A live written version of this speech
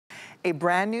A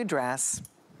brand new dress.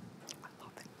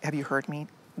 Have you heard me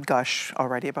gush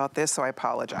already about this? So I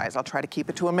apologize. I'll try to keep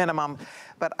it to a minimum,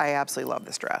 but I absolutely love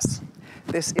this dress.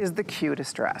 This is the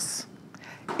cutest dress.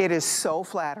 It is so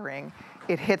flattering.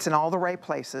 It hits in all the right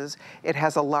places. It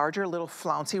has a larger little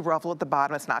flouncy ruffle at the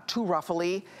bottom. It's not too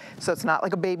ruffly, so it's not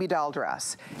like a baby doll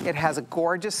dress. It has a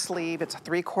gorgeous sleeve. It's a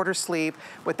 3/4 sleeve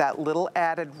with that little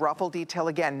added ruffle detail.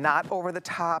 Again, not over the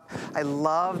top. I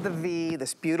love the V,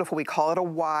 this beautiful, we call it a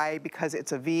Y because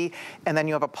it's a V, and then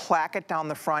you have a placket down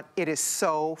the front. It is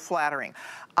so flattering.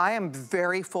 I am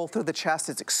very full through the chest.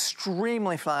 It's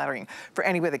extremely flattering for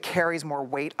anybody that carries more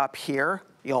weight up here.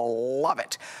 You'll love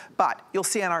it. But you'll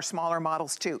see on our smaller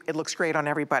models too, it looks great on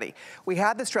everybody. We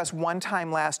had this dress one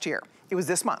time last year. It was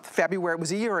this month, February, it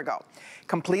was a year ago.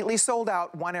 Completely sold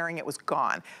out, one airing, it was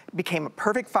gone. It became a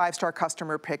perfect 5-star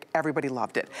customer pick, everybody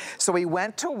loved it. So we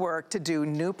went to work to do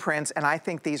new prints, and I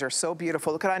think these are so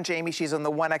beautiful. Look at on Jamie, she's on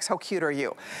the 1X, how cute are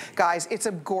you? Guys, it's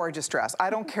a gorgeous dress. I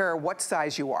don't care what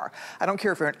size you are. I don't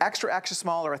care if you're an extra, extra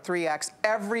small or a 3X,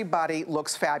 everybody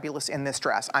looks fabulous in this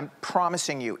dress. I'm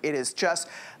promising you, it is just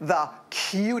the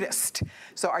cutest.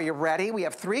 So are you ready? We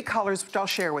have 3 colors, which I'll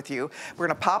share with you. We're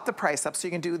gonna pop the price up so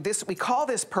you can do this. We call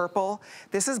this purple.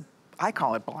 This is, I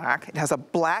call it black. It has a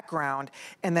black ground,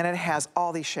 and then it has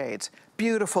all these shades.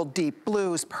 Beautiful deep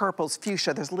blues, purples,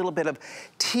 fuchsia. There's a little bit of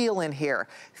teal in here.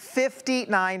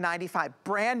 $59.95,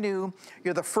 brand new.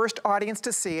 You're the first audience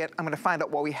to see it. I'm gonna find out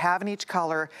what we have in each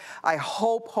color. I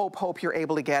hope you're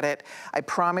able to get it. I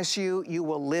promise you, you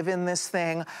will live in this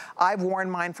thing. I've worn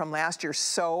mine from last year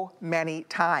so many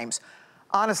times.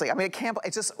 Honestly, I mean,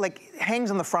 it just like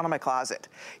hangs in the front of my closet.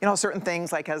 You know, certain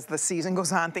things, like as the season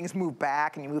goes on, things move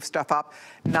back and you move stuff up.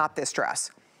 Not this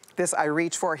dress. This I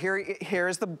reach for.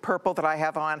 Here's the purple that I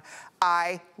have on.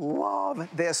 I love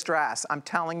this dress. I'm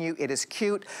telling you, it is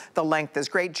cute. The length is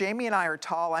great. Jamie and I are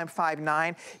tall. I'm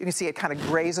 5'9". You can see it kind of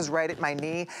grazes right at my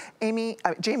knee.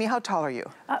 Jamie, how tall are you?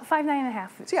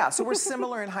 5'9½". Yeah, so we're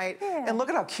similar in height. Yeah. And look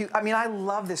at how cute. I mean, I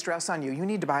love this dress on you. You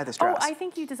need to buy this dress. Oh, I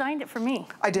think you designed it for me.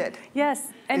 I did. Yes,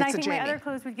 and I think Jamie. my other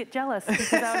clothes would get jealous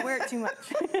because I would wear it too much.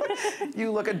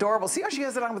 You look adorable. See how she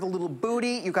has it on with a little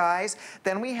booty, you guys?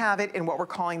 Then we have it in what we're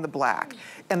calling the black.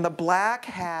 And the black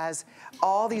has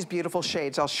all these beautiful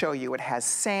shades. I'll show you. It has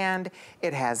sand,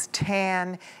 it has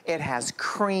tan, it has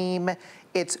cream.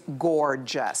 It's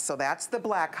gorgeous. So that's the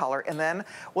black color. And then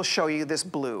we'll show you this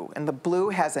blue. And the blue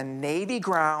has a navy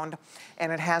ground,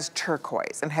 and it has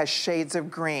turquoise and has shades of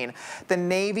green. The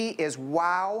navy is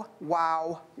wow,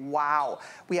 wow, wow.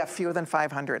 We have fewer than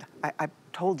 500. I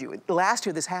told you, last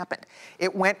year this happened.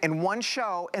 It went in one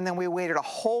show, and then we waited a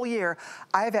whole year.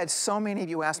 I've had so many of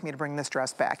you ask me to bring this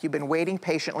dress back. You've been waiting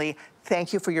patiently.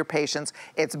 Thank you for your patience.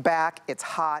 It's back, it's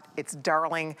hot, it's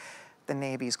darling. The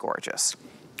navy's gorgeous.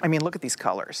 I mean, look at these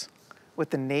colors with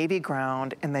the navy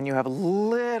ground, and then you have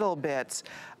little bits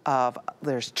of,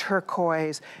 there's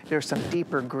turquoise, there's some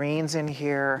deeper greens in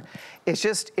here. It's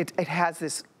just, it has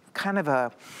this kind of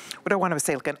a, what do I want to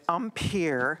say, like an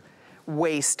here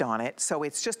waist on it. So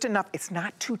it's just enough, it's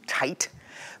not too tight,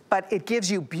 but it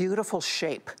gives you beautiful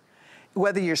shape.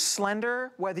 Whether you're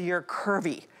slender, whether you're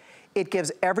curvy, it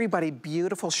gives everybody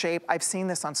beautiful shape. I've seen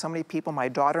this on so many people. My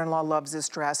daughter-in-law loves this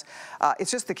dress.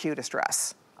 It's just the cutest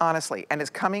dress, honestly. And it's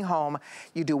coming home.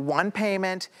 You do one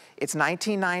payment. It's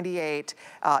 $19.98.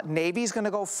 Navy's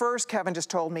gonna go first. Kevin just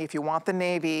told me if you want the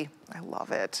navy. I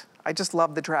love it. I just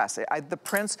love the dress. The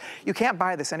prints, you can't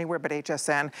buy this anywhere but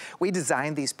HSN. We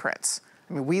designed these prints.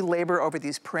 I mean, we labor over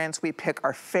these prints. We pick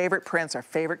our favorite prints, our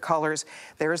favorite colors.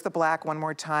 There's the black one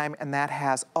more time, and that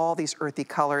has all these earthy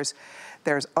colors.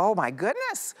 There's, oh my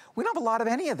goodness, we don't have a lot of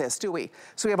any of this, do we?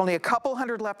 So we have only a couple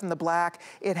hundred left in the black.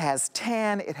 It has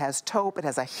tan, it has taupe, it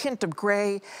has a hint of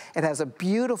gray, it has a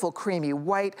beautiful creamy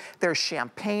white. There's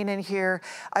champagne in here.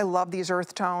 I love these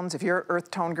earth tones. If you're an earth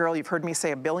tone girl, you've heard me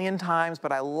say a billion times,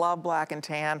 but I love black and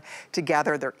tan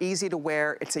together. They're easy to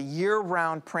wear. It's a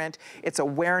year-round print. It's a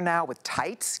wear now with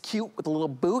tights, cute with a little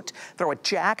boot. Throw a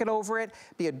jacket over it,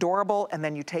 be adorable, and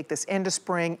then you take this into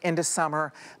spring, into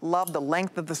summer. Love the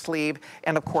length of the sleeve.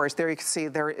 And of course, there you can see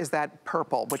there is that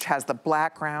purple, which has the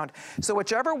black ground. So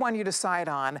whichever one you decide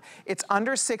on, it's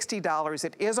under $60.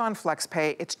 It is on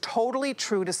FlexPay. It's totally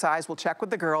true to size. We'll check with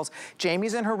the girls.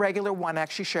 Jamie's in her regular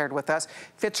 1X she shared with us.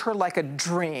 Fits her like a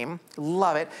dream.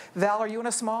 Love it. Val, are you in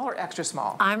a small or extra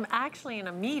small? I'm actually in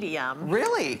a medium.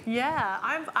 Really? Yeah,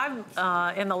 I'm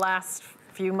in the last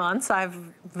few months, I've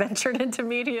ventured into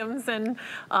mediums, and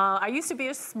I used to be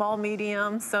a small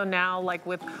medium, so now like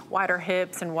with wider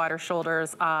hips and wider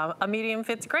shoulders, a medium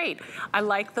fits great. I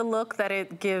like the look that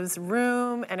it gives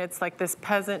room, and it's like this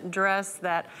peasant dress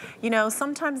that, you know,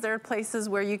 sometimes there are places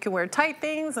where you can wear tight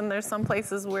things, and there's some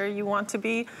places where you want to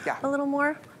be a little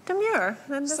more demure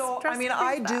than this dress. I mean,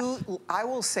 I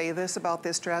will say this about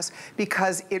this dress,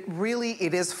 because it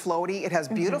is floaty. It has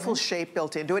beautiful shape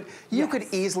built into it. You could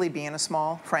easily be in a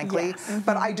small, frankly,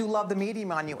 but I do love the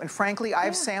medium on you. And frankly, I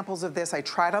have samples of this. I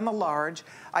tried on the large,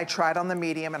 I tried on the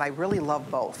medium, and I really love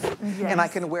both. And I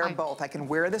can wear both. I can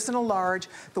wear this in a large.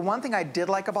 The one thing I did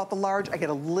like about the large, I get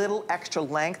a little extra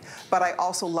length, but I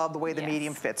also love the way the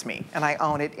medium fits me, and I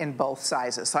own it in both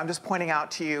sizes. So I'm just pointing out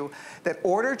to you that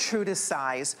order true to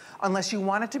size, unless you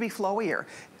want it to be flowier.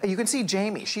 You can see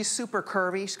Jamie, she's super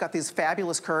curvy. She's got these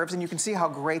fabulous curves, and you can see how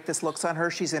great this looks on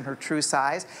her. She's in her true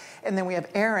size. And then we have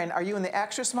Erin. Are you in the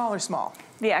extra small or small?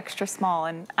 The extra small,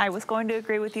 and I was going to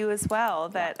agree with you as well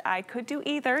that I could do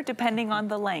either depending on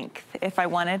the length. If I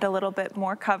wanted a little bit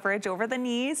more coverage over the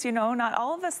knees, you know, not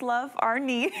all of us love our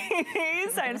knees.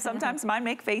 And sometimes mine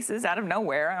make faces out of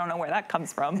nowhere. I don't know where that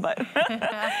comes from, but.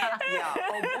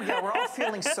 We're all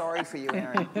feeling sorry for you,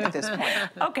 Erin, at this point.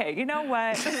 Okay, you know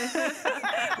what?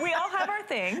 We all have our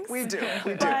things. We do,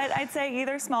 we do. But I'd say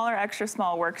either small or extra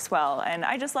small works well. And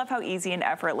I just love how easy and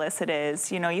effortless it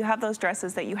is. You know, you have those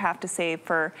dresses that you have to save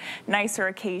for nicer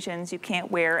occasions you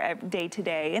can't wear day to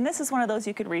day. And this is one of those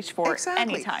you could reach for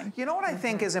anytime. You know what I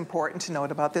think is important to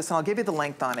note about this, and I'll give you the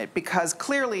length on it, because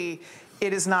clearly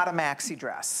it is not a maxi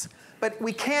dress. But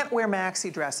we can't wear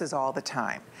maxi dresses all the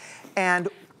time. And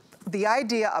the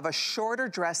idea of a shorter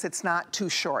dress that's not too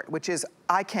short, which is,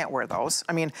 I can't wear those.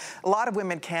 I mean, a lot of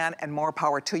women can, and more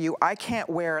power to you. I can't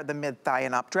wear the mid-thigh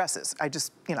and up dresses. I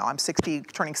just, you know, I'm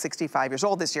turning 65 years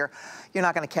old this year. You're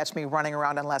not gonna catch me running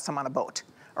around unless I'm on a boat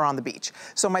or on the beach.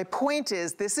 So my point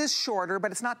is, this is shorter,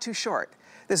 but it's not too short.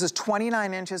 This is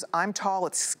 29 inches. I'm tall.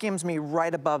 It skims me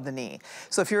right above the knee.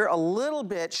 So if you're a little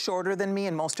bit shorter than me,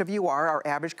 and most of you are, our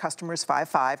average customer is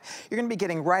 5'5", you're going to be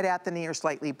getting right at the knee or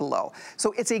slightly below.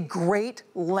 So it's a great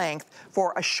length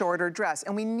for a shorter dress.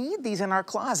 And we need these in our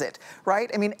closet, right?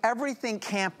 I mean, everything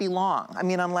can't be long. I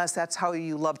mean, unless that's how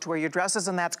you love to wear your dresses,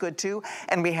 and that's good too.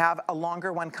 And we have a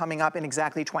longer one coming up in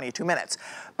exactly 22 minutes.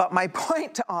 But my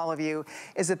point to all of you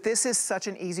is that this is such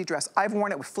an easy dress. I've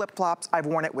worn it with flip-flops. I've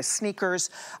worn it with sneakers.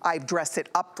 I've dressed it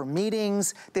up for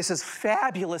meetings. This is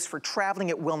fabulous for traveling.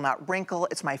 It will not wrinkle.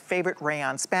 It's my favorite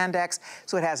rayon spandex.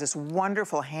 So it has this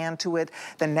wonderful hand to it,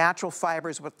 the natural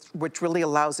fibers, which really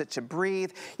allows it to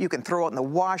breathe. You can throw it in the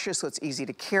washer, so it's easy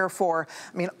to care for.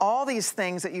 I mean, all these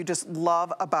things that you just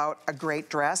love about a great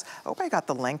dress. I hope I got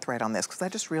the length right on this, because I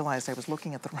just realized I was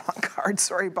looking at the wrong card.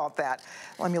 Sorry about that.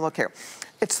 Let me look here.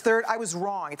 It's I was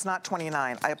wrong. It's not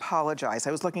 29. I apologize.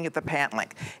 I was looking at the pant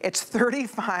length. It's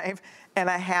 35 and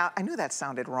a half. I knew that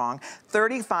sounded wrong.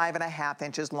 35 and a half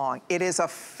inches long. It is a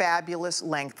fabulous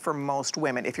length for most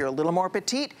women. If you're a little more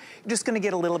petite, you're just going to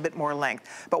get a little bit more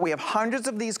length. But we have hundreds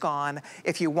of these gone.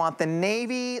 If you want the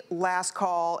navy, last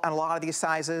call on a lot of these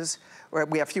sizes.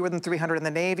 We have fewer than 300 in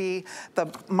the navy.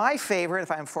 My favorite,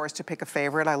 if I'm forced to pick a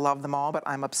favorite, I love them all, but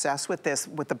I'm obsessed with this,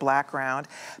 with the black round.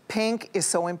 Pink is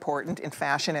so important in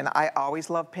fashion, and I always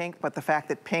love pink, but the fact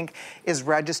that pink is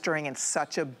registering in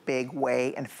such a big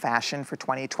way in fashion for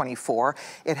 2024,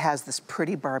 it has this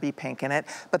pretty Barbie pink in it,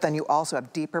 but then you also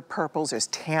have deeper purples, there's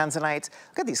tanzanites.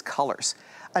 Look at these colors.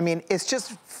 I mean, it's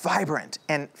just vibrant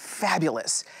and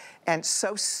fabulous, and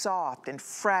so soft and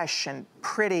fresh and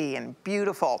pretty and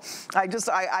beautiful.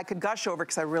 I could gush over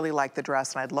because I really like the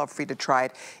dress, and I'd love for you to try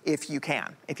it if you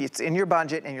can. If it's in your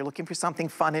budget and you're looking for something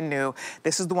fun and new,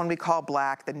 this is the one we call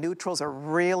black. The neutrals are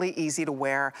really easy to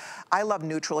wear. I love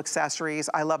neutral accessories.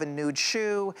 I love a nude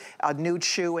shoe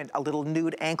and a little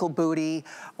nude ankle bootie,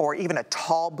 or even a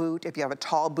tall boot. If you have a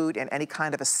tall boot in any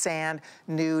kind of a sand,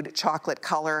 nude, chocolate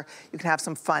color, you can have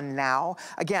some fun now.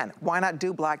 Again, why not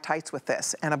do black tights with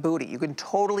this and a bootie? You can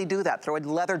totally do that. Throw a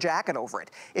leather jacket over it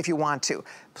if you want to.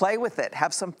 Play with it,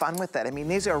 have some fun with it. I mean,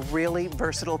 these are really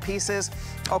versatile pieces.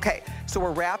 Okay, so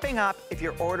we're wrapping up. If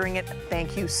you're ordering it,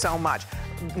 thank you so much.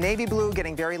 Navy blue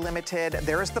getting very limited.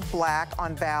 There's the black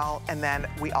on Val, and then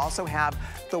we also have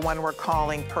the one we're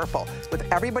calling purple. With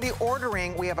everybody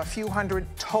ordering, we have a few hundred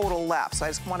total left. So I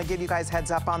just want to give you guys heads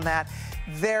up on that.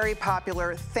 Very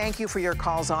popular. Thank you for your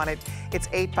calls on it. It's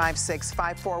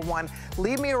 856-541.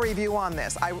 Leave me a review on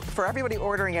this. For everybody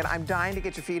ordering it, I'm dying to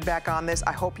get your feedback on this.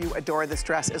 I hope you adore this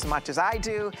dress as much as I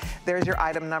do. There's your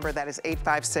item number. That is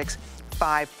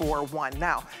 856-541.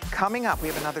 Now, coming up, we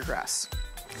have another dress.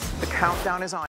 The countdown is on.